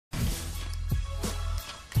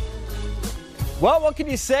Well, what can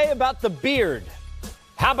you say about the beard?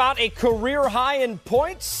 How about a career high in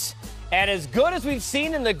points? And as good as we've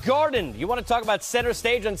seen in the Garden. You want to talk about center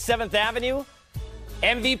stage on 7th Avenue?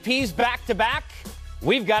 MVPs back-to-back?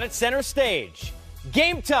 We've got it center stage.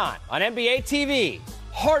 Game Time on NBA TV.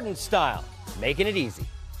 Harden style. Making it easy.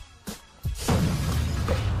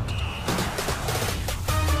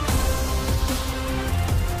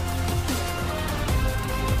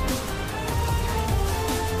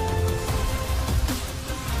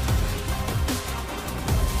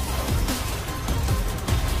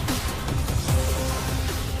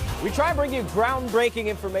 We try and bring you groundbreaking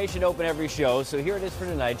information open every show, so here it is for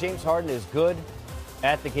tonight. James Harden is good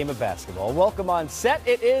at the game of basketball. Welcome on set.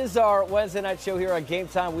 It is our Wednesday night show here on Game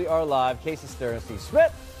Time. We are live. Casey Stern, Steve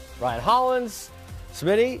Smith, Ryan Hollins,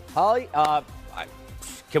 Smitty, Holly.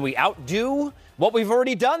 Can we outdo what we've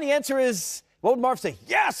already done? The answer is, what would Marv say?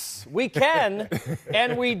 Yes, we can,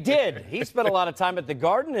 and we did. He spent a lot of time at the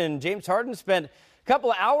Garden, and James Harden spent a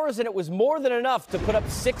couple of hours, and it was more than enough to put up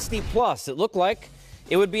 60-plus. It looked like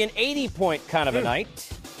it would be an 80-point kind of a night.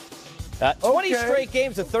 20 straight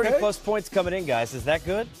games of 30-plus points coming in, guys. Is that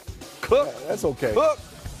good? Cook. Yeah, that's okay. Cook.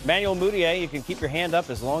 Manuel Mudiay, you can keep your hand up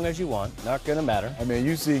as long as you want. Not going to matter. I mean,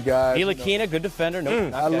 you see guys. Ntilikina, good defender. No,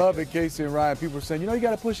 I love it, Casey and Ryan. People are saying, you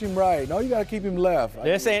got to push him right. No, you got to keep him left.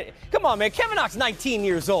 They're saying, come on, man. Kevin Knox, 19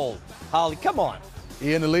 years old. Holly, come on.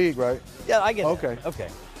 He in the league, right? Yeah, I get it. Okay. Okay.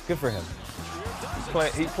 Good for him.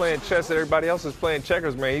 He's playing chess and everybody else is playing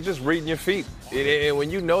checkers, man. He's just reading your feet. And when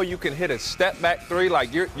you know you can hit a step-back three,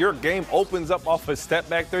 like your game opens up off a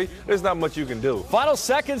step-back three, there's not much you can do. Final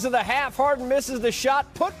seconds of the half. Harden misses the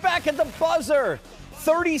shot. Put back at the buzzer.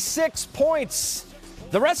 36 points.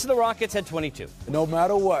 The rest of the Rockets had 22. No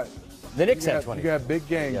matter what. The Knicks had 20. You got big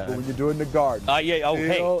games, but when you're doing the Garden.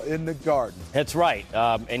 Still in the Garden. That's right.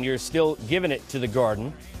 And you're still giving it to the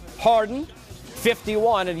Garden. Harden,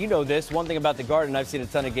 51, and you know this, one thing about the Garden, I've seen a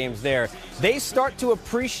ton of games there, they start to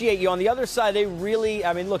appreciate you. On the other side, they really,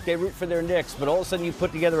 look, they root for their Knicks, but all of a sudden you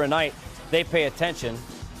put together a night, they pay attention.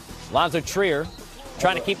 Lonzo Trier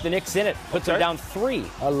trying to keep the Knicks in it, puts them down 3.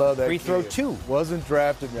 I love that. Free throw 2. Wasn't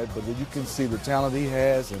drafted yet, but you can see the talent he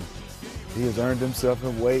has, and he has earned himself a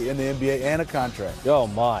way in the NBA and a contract. Oh,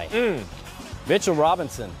 my. Mitchell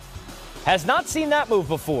Robinson has not seen that move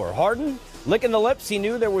before. Harden licking the lips, he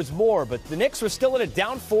knew there was more, but the Knicks were still in a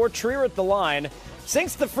down 4. Trier at the line,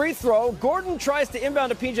 sinks the free throw. Gordon tries to inbound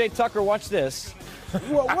to P.J. Tucker. Watch this.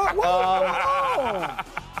 What?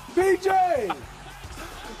 P.J.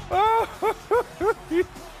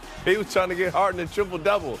 He was trying to get Harden a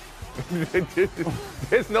triple-double.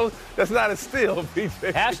 That's not a steal,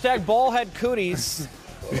 P.J. Hashtag ballhead cooties.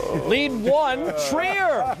 Lead 1,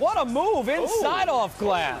 Trier. What a move inside off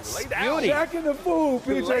glass. Lay down. Beauty. Jacking the fool,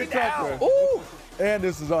 P.J. Tucker. Ooh. And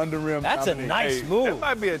this is under rim. That's a nice move. That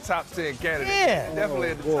might be a top 10 candidate. Yeah.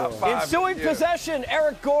 Definitely in the top 5. Ensuing possession,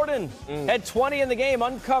 Eric Gordon had 20 in the game,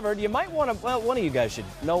 uncovered. You might want to, well, one of you guys should.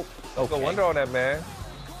 Nope. Okay. No wonder on that, man.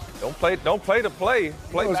 Don't play to play.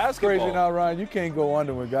 Play basketball. It's crazy now, Ryan. You can't go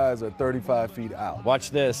under when guys are 35 feet out.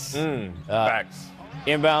 Watch this. Facts.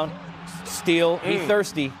 Inbound, steal. He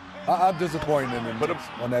thirsty. I'm disappointed in him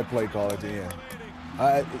on that play call at the end.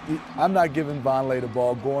 I'm not giving Vonleh the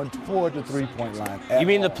ball going toward the three-point line. You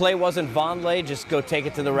mean the play wasn't Vonleh? Just go take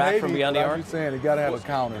it to the rack from beyond the arc? I'm saying you got to have a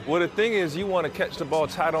counter. Well, the thing is, you want to catch the ball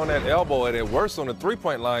tight on that elbow, and it works on the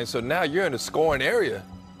three-point line. So now you're in the scoring area.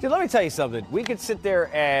 Dude, let me tell you something. We could sit there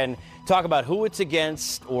and talk about who it's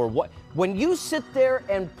against or what. When you sit there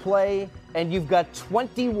and play and you've got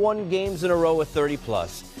 21 games in a row with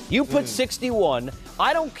 30-plus, you put 61.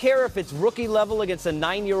 I don't care if it's rookie level against a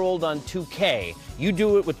 9-year-old on 2K. You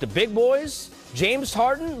do it with the big boys. James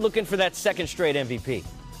Harden looking for that second straight MVP.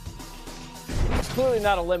 It's clearly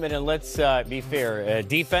not a limit, and let's be fair.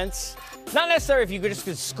 Defense, not necessary if you could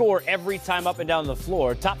just score every time up and down the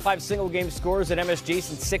floor. Top 5 single-game scorers at MSG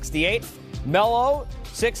since 68. Melo,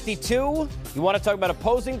 62. You want to talk about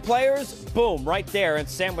opposing players? Boom, right there. And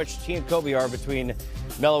sandwiched he and Kobe are between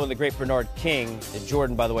Melo and the great Bernard King. And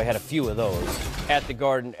Jordan, by the way, had a few of those at the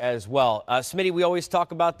Garden as well. Smitty, we always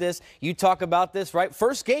talk about this. You talk about this, right?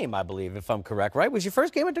 First game, I believe, if I'm correct, right? Was your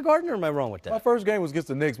first game at the Garden, or am I wrong with that? My first game was against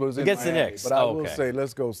the Knicks, but it was against in the Miami. Knicks. But I will say,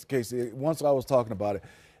 let's go, Casey. Once I was talking about it,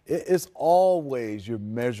 it's always you're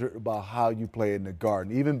measured about how you play in the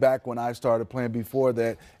Garden. Even back when I started playing before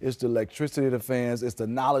that, it's the electricity of the fans, it's the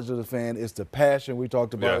knowledge of the fan, it's the passion we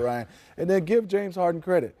talked about, Ryan. And then give James Harden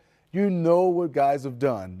credit. You know what guys have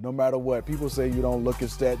done, no matter what. People say you don't look at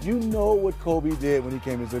stats. You know what Kobe did when he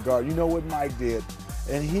came into the Garden. You know what Mike did.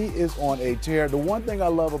 And he is on a tear. The one thing I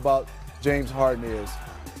love about James Harden is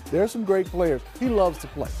there are some great players. He loves to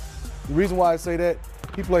play. The reason why I say that,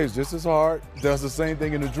 he plays just as hard, does the same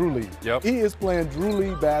thing in the Drew League. Yep. He is playing Drew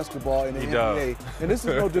League basketball in the NBA. And this is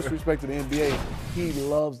no disrespect to the NBA. He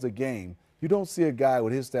loves the game. You don't see a guy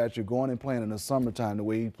with his stature going and playing in the summertime the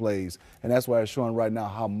way he plays. And that's why it's showing right now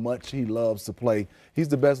how much he loves to play. He's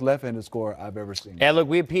the best left-handed scorer I've ever seen. And look,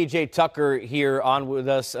 we had P.J. Tucker here on with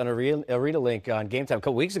us on Arena Link on GameTime a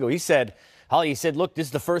couple weeks ago. He said, look, this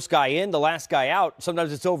is the first guy in, the last guy out.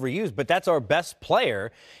 Sometimes it's overused, but that's our best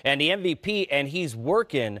player and the MVP, and he's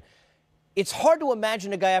working. It's hard to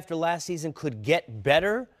imagine a guy after last season could get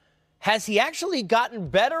better. Has he actually gotten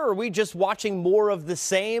better, or are we just watching more of the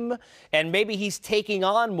same? And maybe he's taking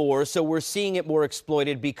on more, so we're seeing it more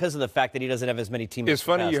exploited because of the fact that he doesn't have as many teammates. It's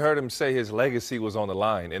funny you heard him say his legacy was on the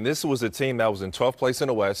line. And this was a team that was in 12th place in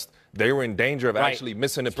the West. They were in danger of actually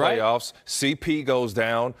missing the playoffs. Right. CP goes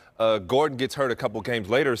down. Gordon gets hurt a couple games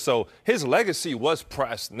later. So his legacy was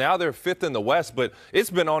pressed. Now they're 5th in the West, but it's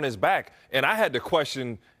been on his back. And I had to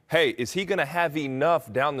question, hey, is he going to have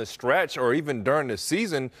enough down the stretch or even during the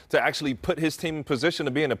season to actually put his team in position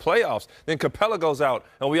to be in the playoffs? Then Capella goes out,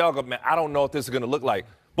 and we all go, man, I don't know what this is going to look like.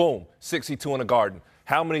 Boom, 62 in the Garden.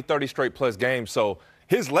 How many 30 straight plus games? So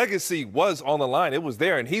his legacy was on the line. It was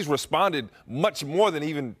there, and he's responded much more than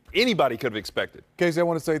even anybody could have expected. Casey, I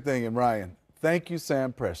want to say thank you, Ryan. Thank you,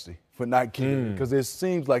 Sam Presti, for not keeping because it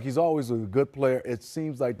seems like he's always a good player. It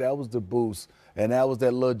seems like that was the boost. And that was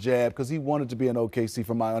that little jab because he wanted to be in OKC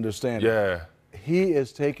from my understanding. Yeah. He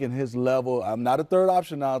is taking his level. I'm not a third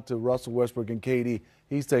option now to Russell Westbrook and KD.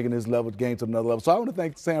 He's taking his level game to another level. So I want to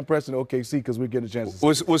thank Sam Preston and OKC because we're getting a chance to see.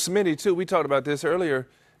 With Smitty, too, we talked about this earlier.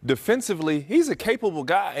 Defensively, he's a capable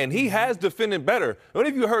guy, and he has defended better. What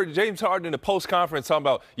have you heard James Harden in the post-conference talking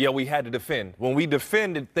about, yeah, we had to defend. When we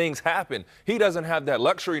defended, things happen. He doesn't have that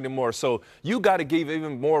luxury anymore. So you got to give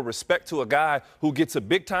even more respect to a guy who gets a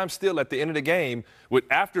big-time steal at the end of the game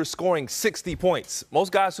after scoring 60 points.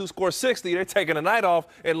 Most guys who score 60, they're taking a night off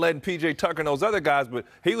and letting P.J. Tucker and those other guys, but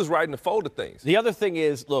he was right in the fold of things. The other thing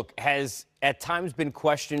is, look, has at times been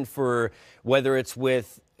questioned for whether it's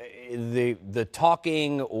with the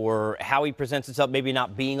talking or how he presents himself, maybe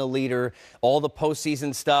not being a leader, all the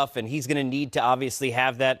postseason stuff, and he's going to need to obviously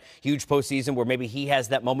have that huge postseason where maybe he has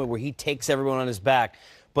that moment where he takes everyone on his back.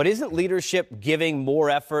 But isn't leadership giving more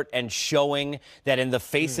effort and showing that in the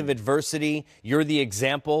face of adversity, you're the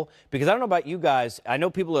example? Because I don't know about you guys. I know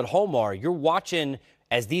people at home are. You're watching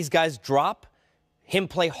as these guys drop, him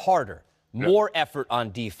play harder, more effort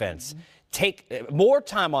on defense. Take more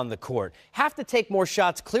time on the court, have to take more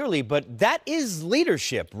shots clearly, but that is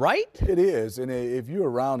leadership, right? It is, and if you're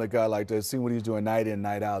around a guy like that, seeing what he's doing night in,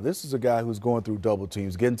 night out, this is a guy who's going through double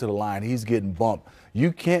teams, getting to the line, he's getting bumped.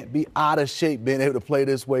 You can't be out of shape being able to play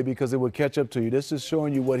this way because it will catch up to you. This is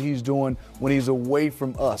showing you what he's doing when he's away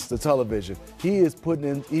from us, the television. He is putting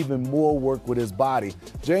in even more work with his body.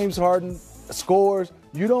 James Harden scores.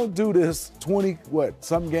 You don't do this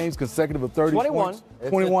some games consecutive of 30 points?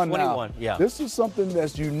 21 now. 21, yeah. This is something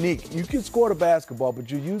that's unique. You can score the basketball,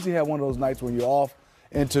 but you usually have one of those nights when you're off.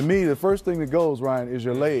 And to me, the first thing that goes, Ryan, is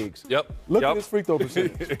your legs. Yep. Look at his free throw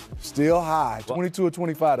percentage. Still high, 22 or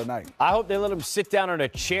 25 tonight. I hope they let him sit down on a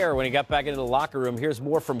chair when he got back into the locker room. Here's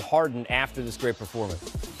more from Harden after this great performance.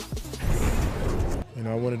 You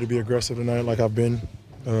know, I wanted to be aggressive tonight like I've been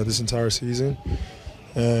this entire season.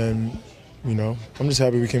 And you know, I'm just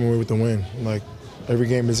happy we came away with the win. Like, every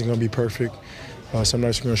game isn't going to be perfect. Some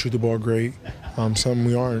nights we're going to shoot the ball great. Some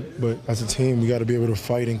we aren't. But as a team, we got to be able to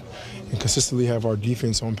fight and consistently have our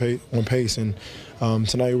defense on pace. And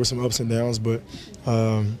tonight there were some ups and downs. But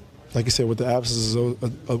like you said, with the absences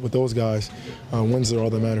with those guys, wins are all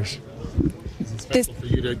that matters. Is it special for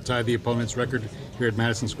you to tie the opponent's record here at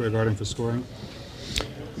Madison Square Garden for scoring?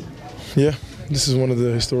 Yeah. This is one of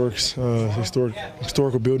the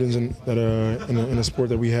historical buildings in a sport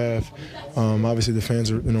that we have. Obviously, the fans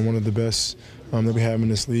are one of the best that we have in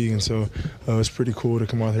this league, and so it's pretty cool to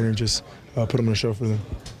come out here and just put on a show for them.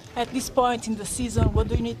 At this point in the season, what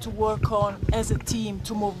do you need to work on as a team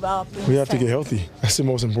to move up? We have to get healthy. That's the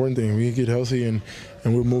most important thing. We get healthy, and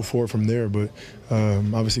we'll move forward from there. But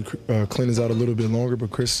obviously, Clint is out a little bit longer,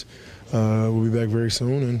 but Chris will be back very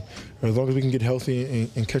soon. And as long as we can get healthy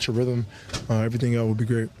and catch a rhythm, everything else will be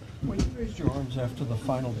great. When you raised your arms after the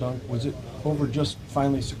final dunk, was it over just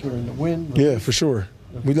finally securing the win? Yeah, for sure.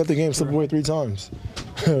 We let the game slip away 3 times.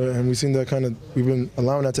 And we've seen that we've been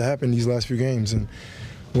allowing that to happen these last few games. And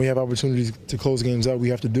when we have opportunities to close games out, we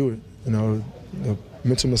have to do it. You know, the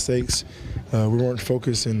mental mistakes, we weren't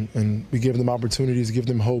focused, and we give them opportunities, give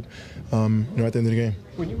them hope, at the end of the game.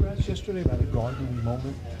 When you were asked yesterday about a Garden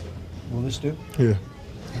moment, will this do? Yeah.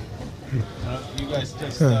 You guys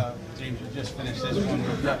just James, you just finished this one.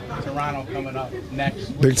 We've got Toronto coming up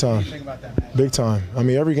next. Big time. What do you think about that match? Big time. I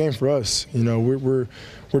mean, every game for us, you know, we're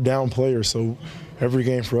down players, so every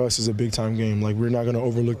game for us is a big time game. Like, we're not going to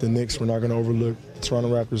overlook the Knicks. We're not going to overlook the Toronto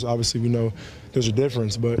Raptors. Obviously, we know there's a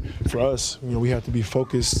difference, but for us, you know, we have to be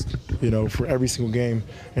focused, you know, for every single game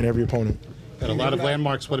and every opponent. Got a lot of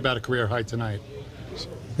landmarks. What about a career high tonight?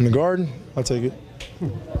 In the Garden, I'll take it.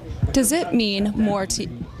 Does it mean more to?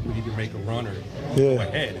 We need to make a run or Yeah. go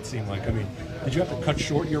ahead, it seemed like. I mean, did you have to cut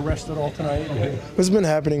short your rest at all tonight? It's been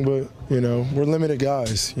happening, but, you know, we're limited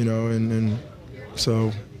guys, you know, and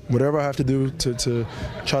so whatever I have to do to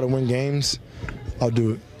try to win games, I'll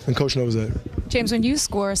do it. And Coach knows that. James, when you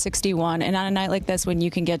score 61, and on a night like this when you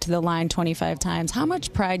can get to the line 25 times, how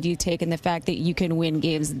much pride do you take in the fact that you can win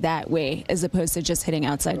games that way as opposed to just hitting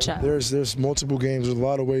outside shots? There's multiple games. There's a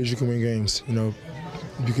lot of ways you can win games. You know,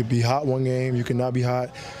 you could be hot one game. You could not be hot.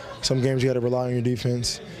 Some games you got to rely on your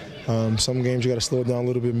defense. Some games you got to slow it down a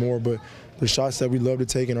little bit more. But the shots that we love to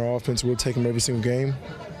take in our offense, we'll take them every single game.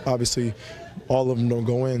 Obviously, all of them don't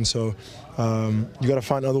go in. So you got to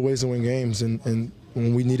find other ways to win games. And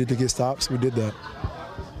when we needed to get stops, we did that.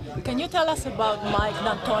 Can you tell us about Mike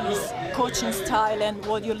D'Antoni's coaching style and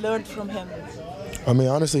what you learned from him? I mean,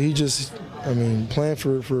 honestly, playing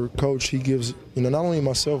for Coach, he gives, you know, not only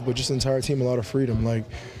myself, but just the entire team a lot of freedom. Like,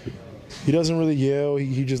 he doesn't really yell.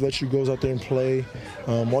 He just lets you go out there and play.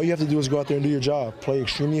 All you have to do is go out there and do your job. Play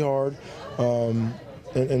extremely hard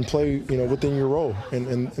and play, you know, within your role.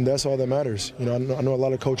 And that's all that matters. You know, I know a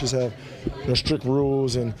lot of coaches have, you know, strict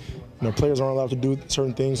rules and, you know, players aren't allowed to do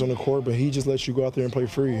certain things on the court, but he just lets you go out there and play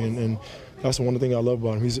free. And that's the one thing I love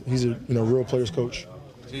about him. He's a, you know, real player's coach.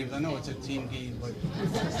 James, I know it's a team game, but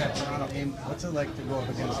it's that Toronto game. What's it like to go up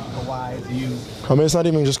against Kawhi? I mean, it's not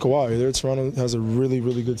even just Kawhi. Toronto has a really,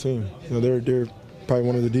 really good team. You know, they're probably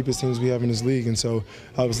one of the deepest teams we have in this league, and so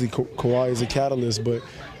obviously Kawhi is a catalyst. But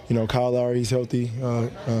you know, Kyle Lowry, he's healthy.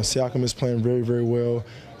 Siakam is playing very, very well.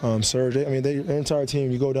 Serge, I mean, their entire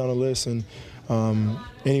team. You go down the list, and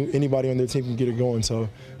anybody on their team can get it going. So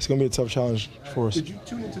it's going to be a tough challenge for us. Did you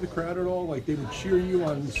tune into the crowd at all? Like, they would cheer you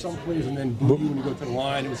on some plays and then boo you when you go to the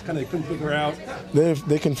line. It was kind of, they couldn't figure out.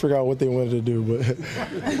 They can figure out what they wanted to do, but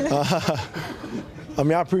I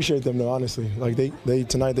mean, I appreciate them though, honestly. Like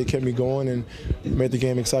tonight they kept me going and made the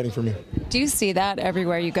game exciting for me. Do you see that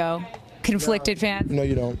everywhere you go? Conflicted fans? No,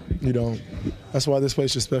 you don't. You don't. That's why this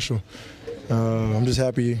place is special. I'm just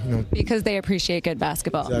happy, you know. Because they appreciate good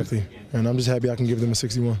basketball. Exactly. And I'm just happy I can give them a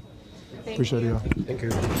 61. Appreciate it, y'all. Thank you.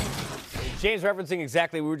 James referencing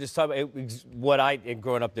exactly, we were just talking about what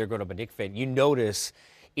growing up a Knicks fan, you notice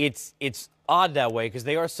it's odd that way because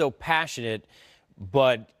they are so passionate,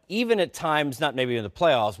 but even at times, not maybe in the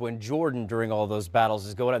playoffs, when Jordan during all those battles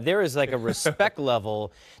is going on, there is like a respect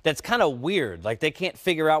level that's kind of weird. Like they can't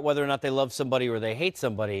figure out whether or not they love somebody or they hate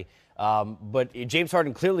somebody. But James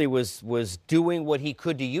Harden clearly was doing what he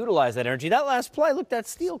could to utilize that energy. That last play, look, that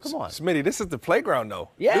steal, come on. Smitty, this is the playground, though.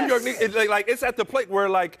 Yes. New York Knicks, it's at the plate where,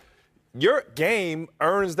 like, your game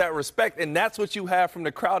earns that respect, and that's what you have from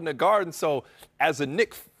the crowd in the Garden. So as a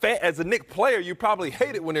Knicks fan, as a Knicks player, you probably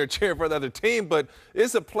hate it when they're cheering for the other team, but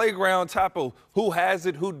it's a playground type of who has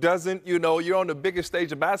it, who doesn't. You know, you're on the biggest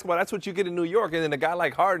stage of basketball. That's what you get in New York. And then a guy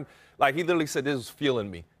like Harden, like he literally said, this was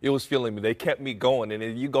fueling me. It was fueling me. They kept me going. And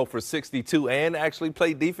then you go for 62 and actually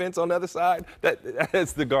play defense on the other side.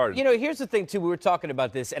 That's the Garden. You know, here's the thing, too. We were talking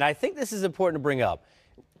about this, and I think this is important to bring up.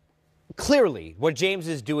 Clearly, what James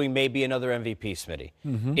is doing may be another MVP, Smitty.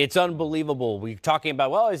 Mm-hmm. It's unbelievable. We're talking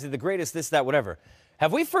about, well, is he the greatest, this, that, whatever.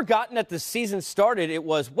 Have we forgotten that the season started, it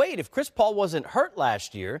was, wait, if Chris Paul wasn't hurt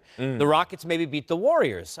last year, the Rockets maybe beat the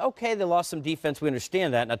Warriors. Okay, they lost some defense. We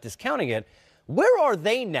understand that, not discounting it. Where are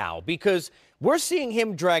they now? Because we're seeing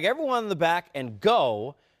him drag everyone in the back and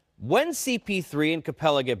go. When CP3 and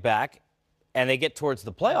Capella get back, and they get towards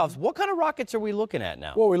the playoffs, what kind of Rockets are we looking at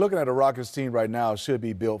now? Well, we're looking at a Rockets team right now should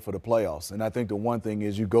be built for the playoffs. And I think the one thing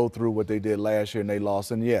is you go through what they did last year and they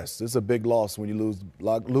lost. And, yes, it's a big loss when you lose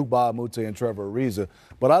Luke Bahamute and Trevor Ariza.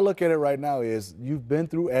 But I look at it right now is you've been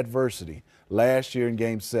through adversity last year in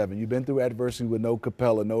Game 7. You've been through adversity with no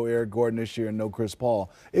Capella, no Eric Gordon this year, and no Chris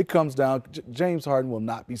Paul. It comes down – James Harden will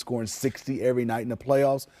not be scoring 60 every night in the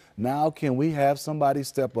playoffs. Now can we have somebody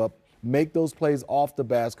step up, make those plays off the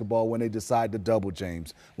basketball when they decide to double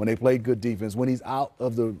James, when they play good defense, when he's out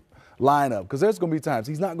of the lineup? Because there's going to be times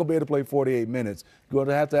he's not going to be able to play 48 minutes. You're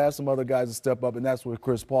going to have some other guys to step up, and that's where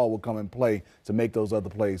Chris Paul will come and play to make those other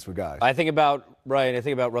plays for guys. I think about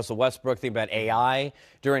Russell Westbrook, think about AI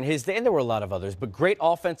during his day, and there were a lot of others, but great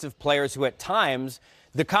offensive players who at times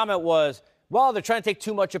the comment was, well, they're trying to take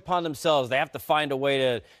too much upon themselves. They have to find a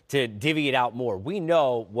way to divvy it out more. We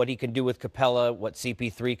know what he can do with Capella, what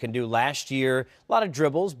CP3 can do last year. A lot of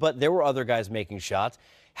dribbles, but there were other guys making shots.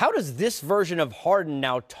 How does this version of Harden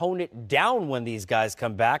now tone it down when these guys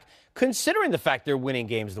come back, considering the fact they're winning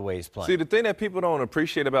games the way he's playing? See, the thing that people don't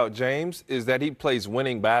appreciate about James is that he plays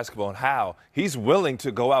winning basketball. And how? He's willing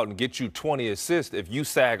to go out and get you 20 assists if you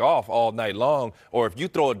sag off all night long, or if you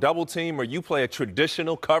throw a double team or you play a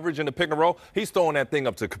traditional coverage in the pick and roll, he's throwing that thing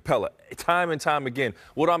up to Capella time and time again.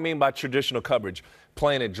 What do I mean by traditional coverage?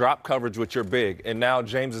 Playing a drop coverage with your big, and now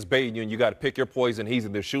James is baiting you, and you got to pick your poison. He's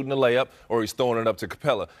either shooting a layup or he's throwing it up to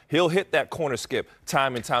Capella. He'll hit that corner skip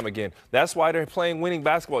time and time again. That's why they're playing winning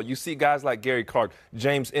basketball. You see guys like Gary Clark,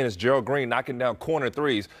 James Ennis, Gerald Green knocking down corner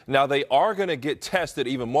threes. Now, they are going to get tested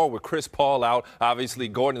even more with Chris Paul out. Obviously,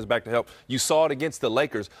 Gordon is back to help. You saw it against the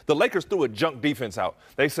Lakers. The Lakers threw a junk defense out.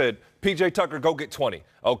 They said, P.J. Tucker, go get 20.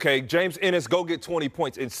 Okay, James Ennis, go get 20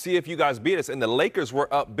 points and see if you guys beat us. And the Lakers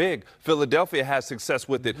were up big. Philadelphia has success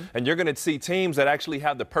with it. And you're going to see teams that actually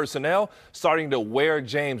have the personnel starting to wear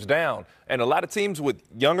James down. And a lot of teams with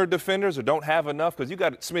younger defenders or don't have enough, because you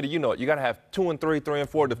got, Smitty, you know it, you got to have 2 and 3, 3 and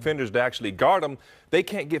 4 defenders to actually guard them. They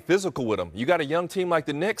can't get physical with him. You got a young team like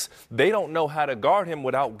the Knicks, they don't know how to guard him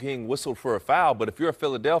without getting whistled for a foul. But if you're a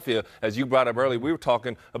Philadelphia, as you brought up earlier, we were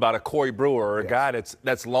talking about a Corey Brewer or a guy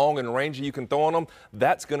that's long and rangy you can throw on him.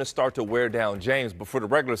 That's going to start to wear down James. But for the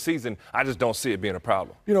regular season, I just don't see it being a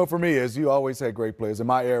problem. You know, for me, is you always had great players. In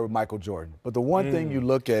my era with Michael Jordan. But the one thing you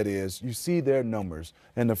look at is you see their numbers.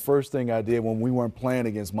 And the first thing I did when we weren't playing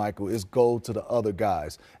against Michael is go to the other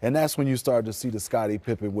guys. And that's when you start to see the Scottie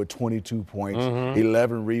Pippen with 22 points,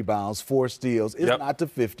 11 rebounds, 4 steals. It's not to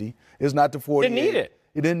 50. It's not to 40. Didn't need it.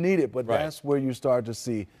 He didn't need it. But that's where you start to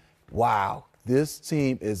see, wow, this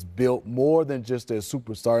team is built more than just their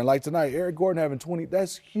superstar. And like tonight, Eric Gordon having 20,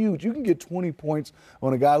 that's huge. You can get 20 points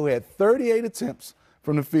on a guy who had 38 attempts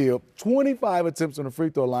from the field, 25 attempts on the free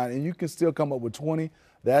throw line, and you can still come up with 20.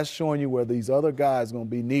 That's showing you where these other guys are going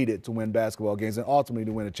to be needed to win basketball games and ultimately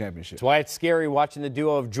to win a championship. That's why it's scary watching the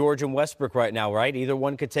duo of George and Westbrook right now, right? Either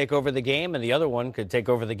one could take over the game and the other one could take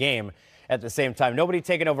over the game at the same time. Nobody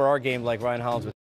taking over our game like Ryan Hollins.